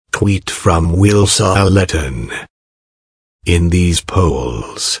tweet from Will Saletan. In these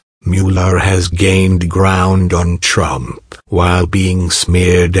polls, Mueller has gained ground on Trump while being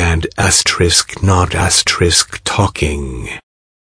smeared and *not*talking.